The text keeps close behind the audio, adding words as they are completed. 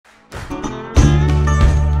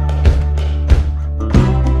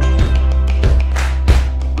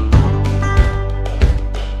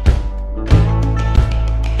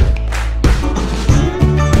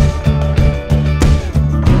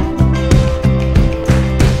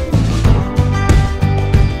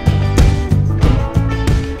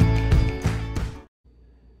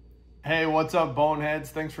what's up, boneheads?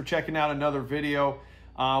 Thanks for checking out another video.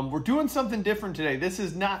 We're doing something different today. This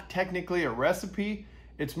is not technically a recipe.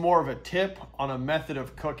 It's more of a tip on a method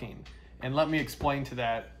of cooking. And let me explain to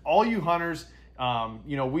that. All you hunters,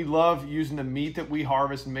 we love using the meat that we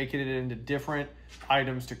harvest and making it into different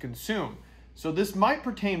items to consume. So this might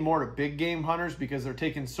pertain more to big game hunters because they're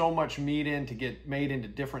taking so much meat in to get made into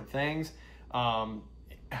different things.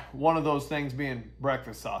 One of those things being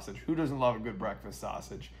breakfast sausage. Who doesn't love a good breakfast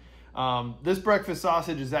sausage? This breakfast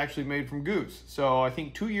sausage is actually made from goose. So I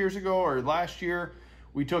think 2 years ago or last year,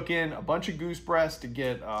 we took in a bunch of goose breasts to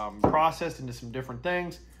get processed into some different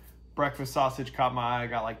things. Breakfast sausage caught my eye. I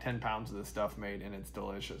got like 10 pounds of this stuff made and it's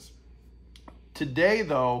delicious. Today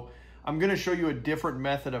though, I'm gonna show you a different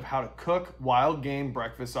method of how to cook wild game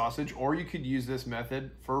breakfast sausage, or you could use this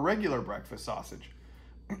method for regular breakfast sausage.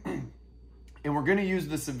 And we're gonna use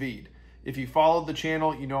the Sous Vide. If you followed the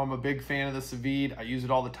channel, you know I'm a big fan of the Sous Vide. I use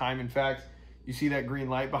it all the time. In fact, you see that green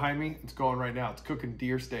light behind me? It's going right now. It's cooking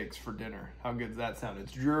deer steaks for dinner. How good does that sound?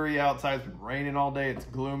 It's dreary outside. It's been raining all day. It's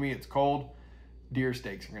gloomy. It's cold. Deer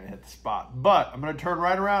steaks are gonna hit the spot. But I'm gonna turn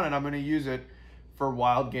right around and I'm gonna use it for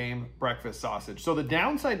wild game breakfast sausage. So the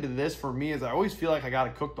downside to this for me is I always feel like I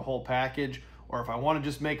gotta cook the whole package, or if I wanna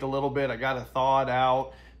just make a little bit, I gotta thaw it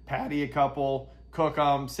out, patty a couple, cook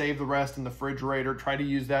them, save the rest in the refrigerator, try to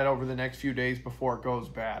use that over the next few days before it goes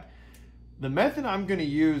bad. The method I'm gonna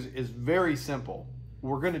use is very simple.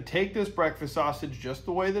 We're gonna take this breakfast sausage just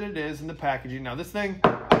the way that it is in the packaging. Now this thing,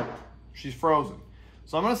 she's frozen.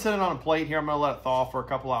 So I'm gonna set it on a plate here. I'm gonna let it thaw for a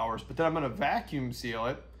couple hours, but then I'm gonna vacuum seal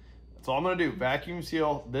it. That's all I'm gonna do, vacuum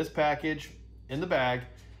seal this package in the bag,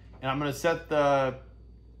 and I'm gonna set the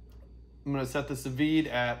Sous Vide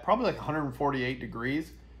at probably like 148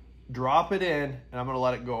 degrees. Drop it in, and I'm gonna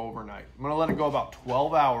let it go overnight. I'm gonna let it go about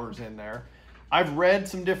 12 hours in there. I've read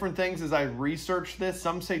some different things as I researched this.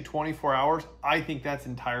 Some say 24 hours. I think that's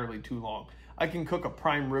entirely too long. I can cook a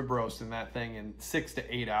prime rib roast in that thing in 6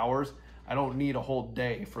 to 8 hours. I don't need a whole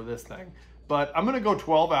day for this thing. But I'm gonna go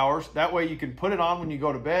 12 hours. That way you can put it on when you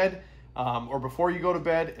go to bed, or before you go to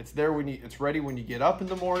bed. It's there when it's ready when you get up in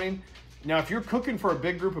the morning. Now, if you're cooking for a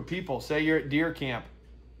big group of people, say you're at deer camp,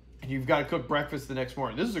 and you've got to cook breakfast the next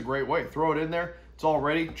morning. This is a great way. Throw it in there. It's all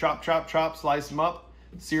ready. Chop, chop, chop, slice them up.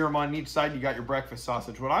 Sear them on each side. You got your breakfast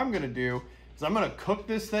sausage. What I'm going to do is I'm going to cook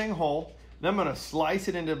this thing whole. Then I'm going to slice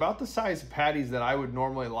it into about the size of patties that I would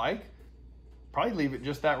normally like. Probably leave it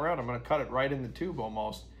just that round. I'm going to cut it right in the tube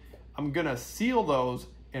almost. I'm going to seal those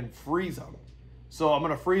and freeze them. So I'm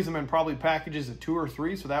going to freeze them in probably packages of 2 or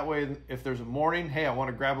 3. So that way, if there's a morning, hey, I want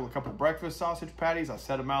to grab a couple breakfast sausage patties. I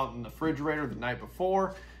set them out in the refrigerator the night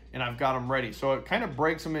before, and I've got them ready. So it kind of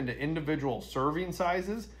breaks them into individual serving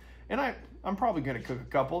sizes. And I'm probably gonna cook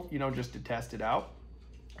a couple, just to test it out.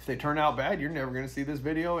 If they turn out bad, you're never gonna see this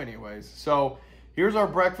video anyways. So here's our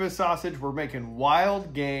breakfast sausage. We're making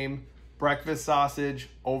wild game breakfast sausage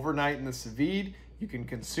overnight in the Sous Vide. You can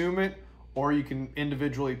consume it, or you can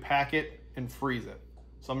individually pack it and freeze it.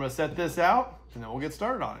 So I'm gonna set this out, and then we'll get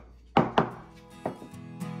started on it.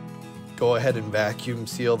 Go ahead and vacuum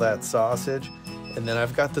seal that sausage. And then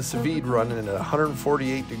I've got the Sous Vide running at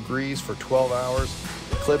 148 degrees for 12 hours.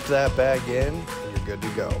 Clip that bag in, and you're good to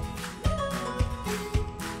go.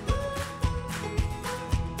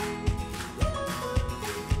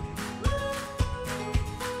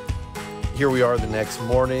 Here we are the next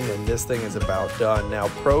morning, and this thing is about done. Now,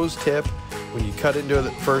 pros tip, when you cut into it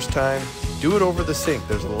the first time, do it over the sink.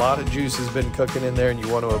 There's a lot of juice has been cooking in there, and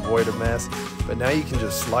you want to avoid a mess. But now you can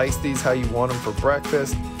just slice these how you want them for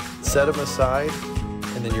breakfast. Set them aside,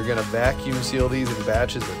 and then you're going to vacuum seal these in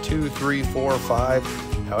batches of 2, 3, 4, 5,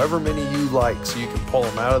 however many you like, so you can pull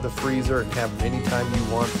them out of the freezer and have them anytime you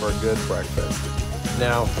want for a good breakfast.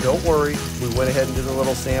 Now, don't worry, we went ahead and did a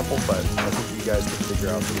little sample, but I think you guys can figure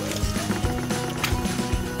out the rest.